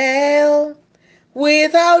fail.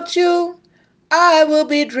 Without You I will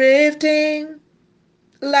be drifting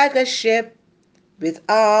like a ship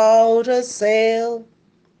without a sail.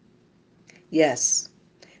 Yes,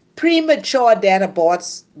 premature death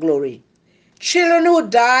aborts glory. Children who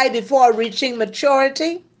die before reaching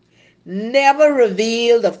maturity never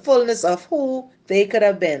reveal the fullness of who they could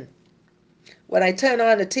have been. When I turn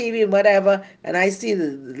on the TV and whatever, and I see the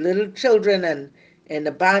little children and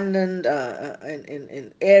abandoned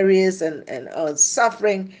in areas and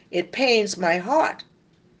suffering, it pains my heart,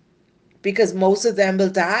 because most of them will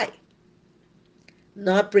die,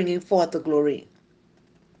 not bringing forth the glory.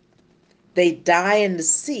 They die in the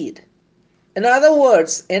seed. In other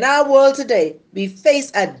words, in our world today, we face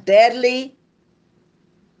a deadly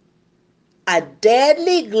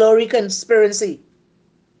glory conspiracy.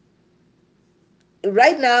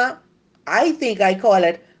 Right now, I think I call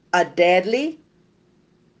it a deadly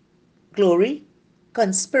glory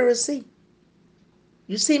conspiracy.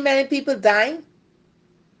 You see many people dying?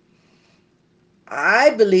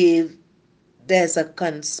 I believe there's a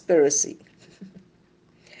conspiracy,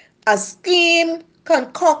 a scheme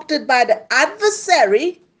concocted by the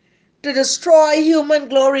adversary to destroy human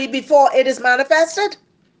glory before it is manifested.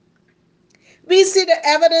 We see the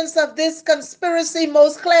evidence of this conspiracy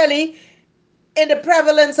most clearly in the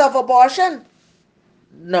prevalence of abortion.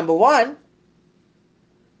 Number one,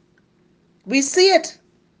 we see it.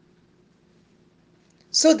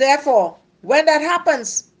 So therefore, when that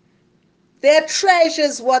happens, their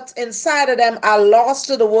treasures, what's inside of them, are lost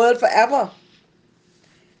to the world forever.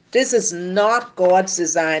 This is not God's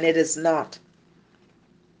design. It is not.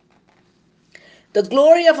 The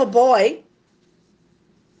glory of a boy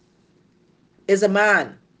is a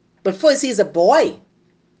man. But first, he's a boy.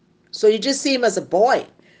 So you just see him as a boy.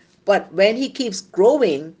 But when he keeps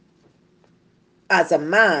growing as a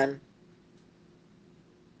man,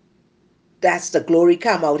 that's the glory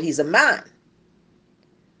come out. He's a man.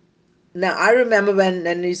 Now, I remember when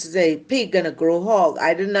they used to say, pig gonna grow hog.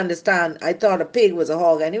 I didn't understand. I thought a pig was a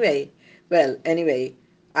hog anyway. Well, anyway,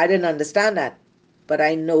 I didn't understand that. But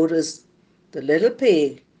I noticed the little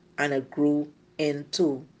pig, and it grew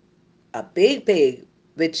into a big pig,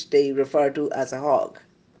 which they refer to as a hog.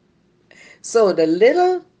 So the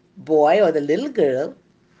little boy or the little girl,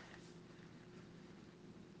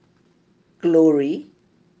 glory,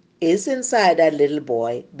 is inside that little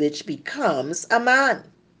boy, which becomes a man.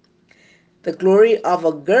 The glory of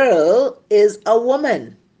a girl is a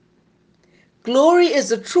woman. Glory is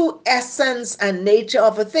the true essence and nature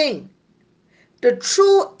of a thing. The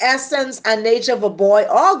true essence and nature of a boy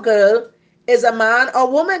or girl is a man or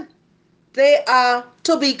woman. They are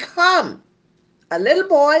to become. A little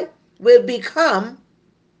boy will become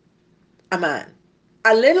a man.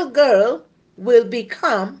 A little girl will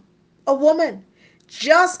become a woman.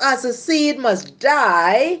 Just as a seed must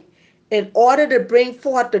die in order to bring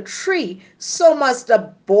forth the tree, so must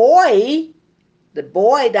the boy,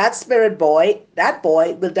 that spirit boy, that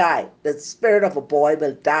boy will die. The spirit of a boy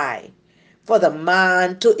will die. for the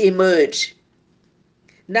man to emerge.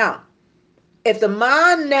 Now, if the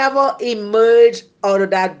man never emerged out of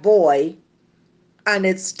that boy and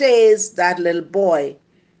it stays that little boy,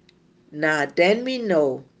 now then we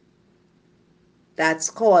know that's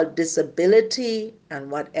called disability,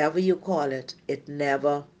 and whatever you call it, it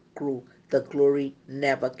never grew. The glory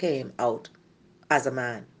never came out as a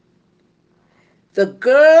man. The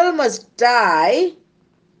girl must die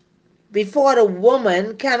before the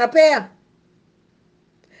woman can appear.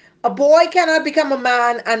 A boy cannot become a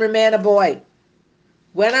man and remain a boy.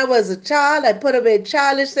 When I was a child, I put away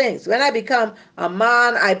childish things. When I become a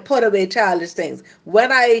man, I put away childish things.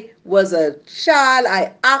 When I was a child,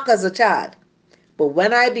 I act as a child. But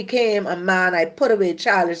when I became a man, I put away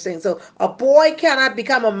childish things. So a boy cannot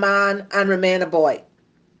become a man and remain a boy.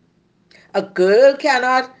 A girl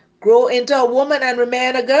cannot grow into a woman and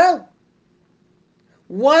remain a girl.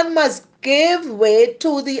 One must give way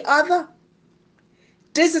to the other.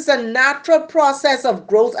 This is a natural process of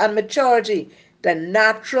growth and maturity, the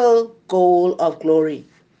natural goal of glory.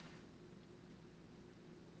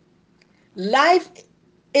 Life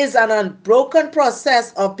is an unbroken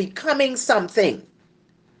process of becoming something.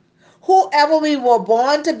 Whoever we were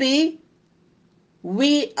born to be,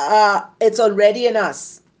 it's already in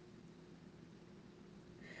us.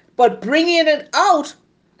 But bringing it out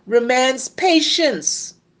remains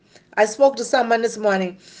patience. I spoke to someone this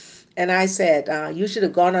morning and I said, you should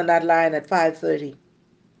have gone on that line at 5:30.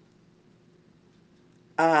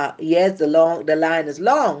 Yes, the line is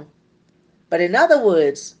long, but in other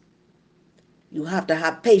words, you have to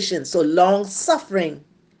have patience. So long suffering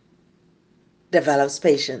develops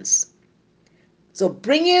patience. So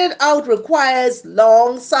bringing it out requires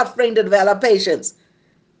long suffering to develop patience.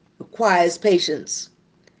 Requires patience,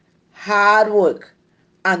 hard work,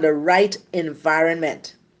 and the right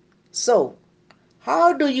environment. So,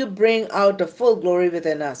 how do you bring out the full glory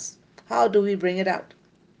within us? How do we bring it out?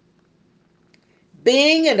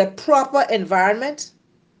 Being in the proper environment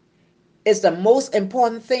is the most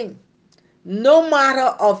important thing. No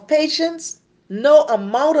matter of patience, no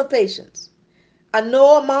amount of patience, and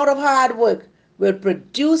no amount of hard work will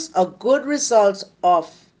produce a good result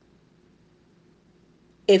of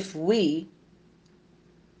if we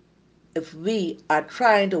are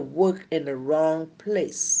trying to work in the wrong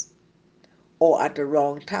place or at the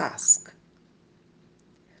wrong task.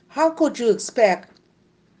 How could you expect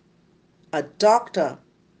a doctor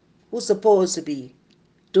who's supposed to be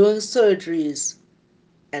doing surgeries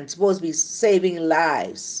and supposed to be saving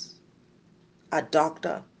lives, a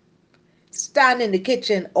doctor, stand in the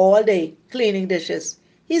kitchen all day cleaning dishes?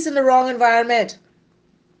 He's in the wrong environment.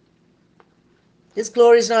 His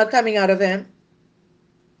glory is not coming out of him.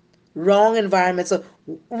 Wrong environment. So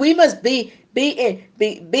we must being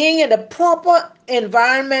in the proper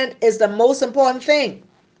environment is the most important thing.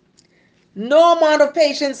 No amount of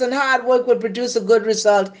patience and hard work will produce a good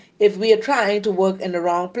result if we are trying to work in the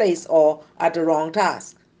wrong place or at the wrong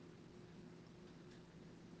task.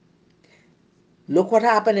 Look what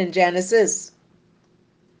happened in Genesis.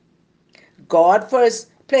 God first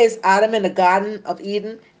placed Adam in the Garden of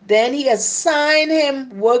Eden. Then he assigned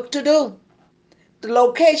him work to do. The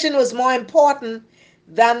location was more important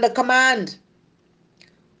than the command.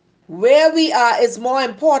 Where we are is more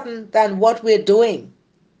important than what we're doing.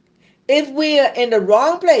 If we are in the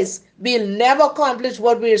wrong place, we'll never accomplish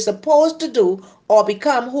what we are supposed to do or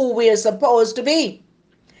become who we are supposed to be.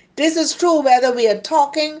 This is true whether we are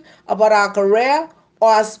talking about our career or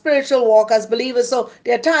our spiritual walk as believers. So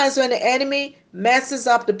there are times when the enemy messes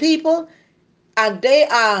up the people and they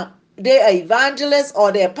are evangelists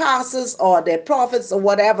or they're pastors or they're prophets or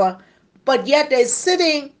whatever, but yet they're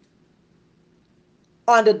sitting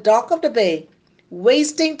on the dock of the bay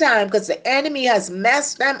wasting time because the enemy has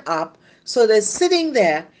messed them up. So they're sitting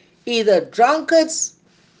there either drunkards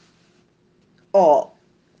or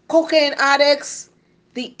cocaine addicts.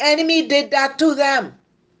 The enemy did that to them.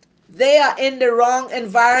 They are in the wrong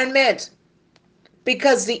environment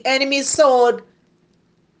because the enemy sowed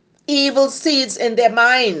evil seeds in their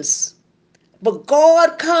minds. But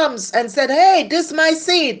God comes and said, hey, this is my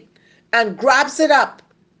seed, and grabs it up.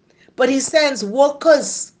 But he sends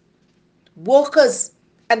workers,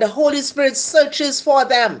 and the Holy Spirit searches for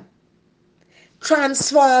them,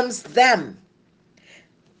 transforms them,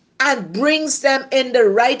 and brings them in the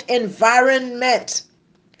right environment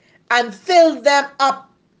and fills them up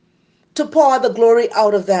to pour the glory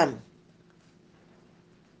out of them.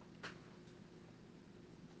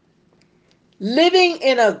 Living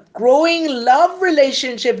in a growing love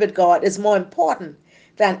relationship with God is more important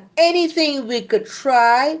than anything we could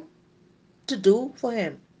try to do for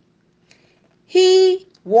him. He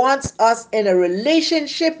wants us in a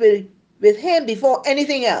relationship with Him before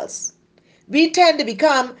anything else. We tend to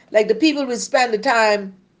become like the people we spend the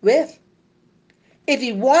time with. If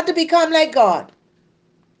you want to become like God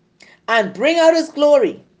and bring out His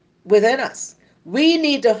glory within us, we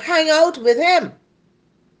need to hang out with Him.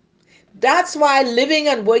 That's why living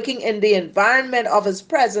and working in the environment of His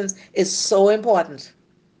presence is so important.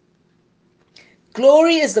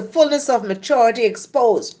 Glory is the fullness of maturity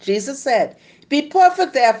exposed. Jesus said, "Be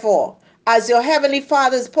perfect, therefore, as your heavenly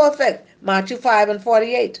Father is perfect." Matthew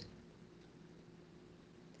 5:48.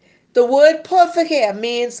 The word perfect here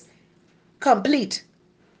means complete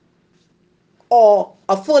or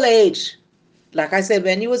a full age. Like I said,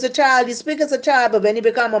 when you was a child, you speak as a child, but when you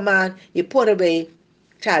become a man, you put away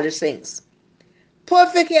childish things.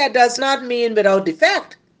 Perfect here does not mean without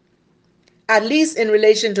defect, at least in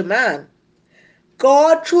relation to man.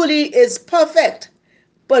 God truly is perfect,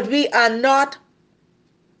 but we are not.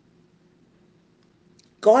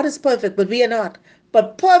 God is perfect, but we are not.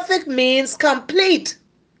 But perfect means complete.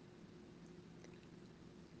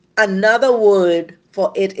 Another word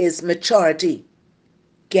for it is maturity.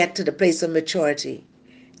 Get to the place of maturity.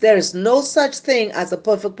 There is no such thing as a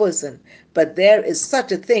perfect person, but there is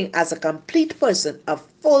such a thing as a complete person, a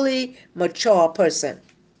fully mature person.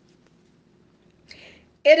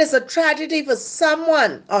 It is a tragedy for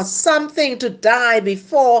someone or something to die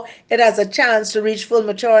before it has a chance to reach full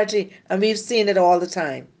maturity, and we've seen it all the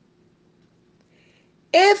time.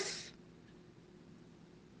 If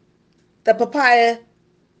the papaya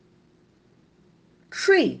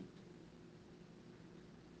tree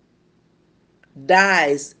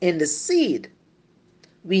dies in the seed,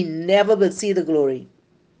 we never will see the glory.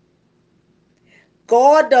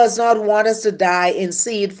 God does not want us to die in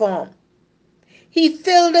seed form. He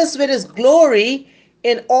filled us with His glory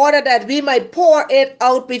in order that we might pour it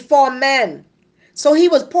out before men. So He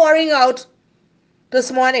was pouring out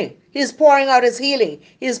this morning. He is pouring out His healing.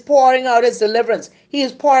 He is pouring out His deliverance. He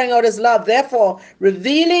is pouring out His love, therefore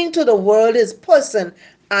revealing to the world His person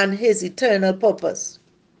and His eternal purpose.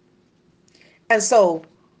 And so,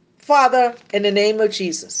 Father, in the name of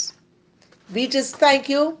Jesus, we just thank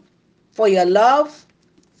You for Your love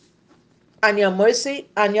and Your mercy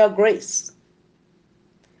and Your grace.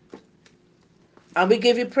 And we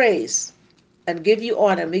give You praise and give You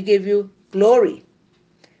honor and we give You glory.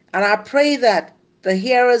 And I pray that the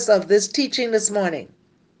hearers of this teaching this morning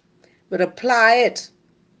would apply it,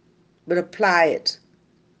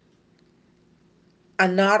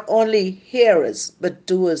 and not only hearers, but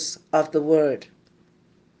doers of the word.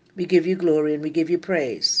 We give You glory and we give You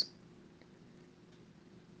praise.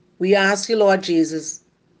 We ask You, Lord Jesus,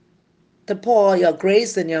 to pour Your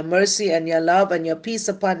grace and Your mercy and Your love and Your peace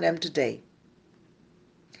upon them today.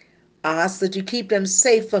 I ask that You keep them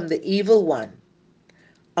safe from the evil one.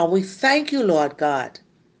 And we thank You, Lord God,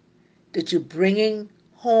 that You're bringing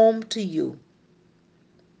home to You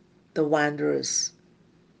the wanderers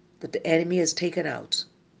that the enemy has taken out.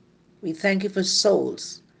 We thank You for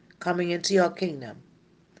souls coming into Your kingdom.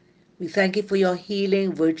 We thank You for Your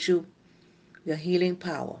healing virtue, Your healing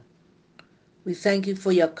power. We thank You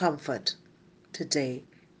for Your comfort today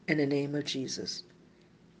in the name of Jesus.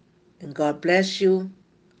 And God bless you.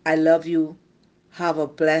 I love you. Have a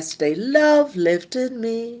blessed day. Love lifted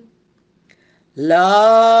me.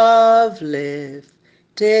 Love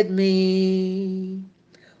lifted me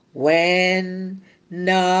when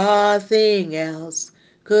nothing else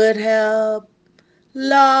could help.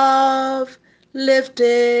 Love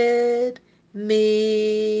lifted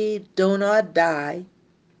me. Do not die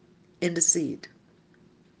in the seed.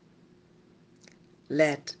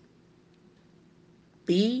 Let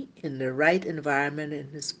be in the right environment in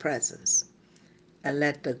His presence, and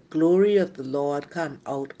let the glory of the Lord come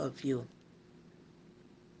out of you.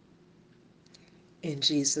 In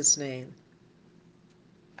Jesus' name.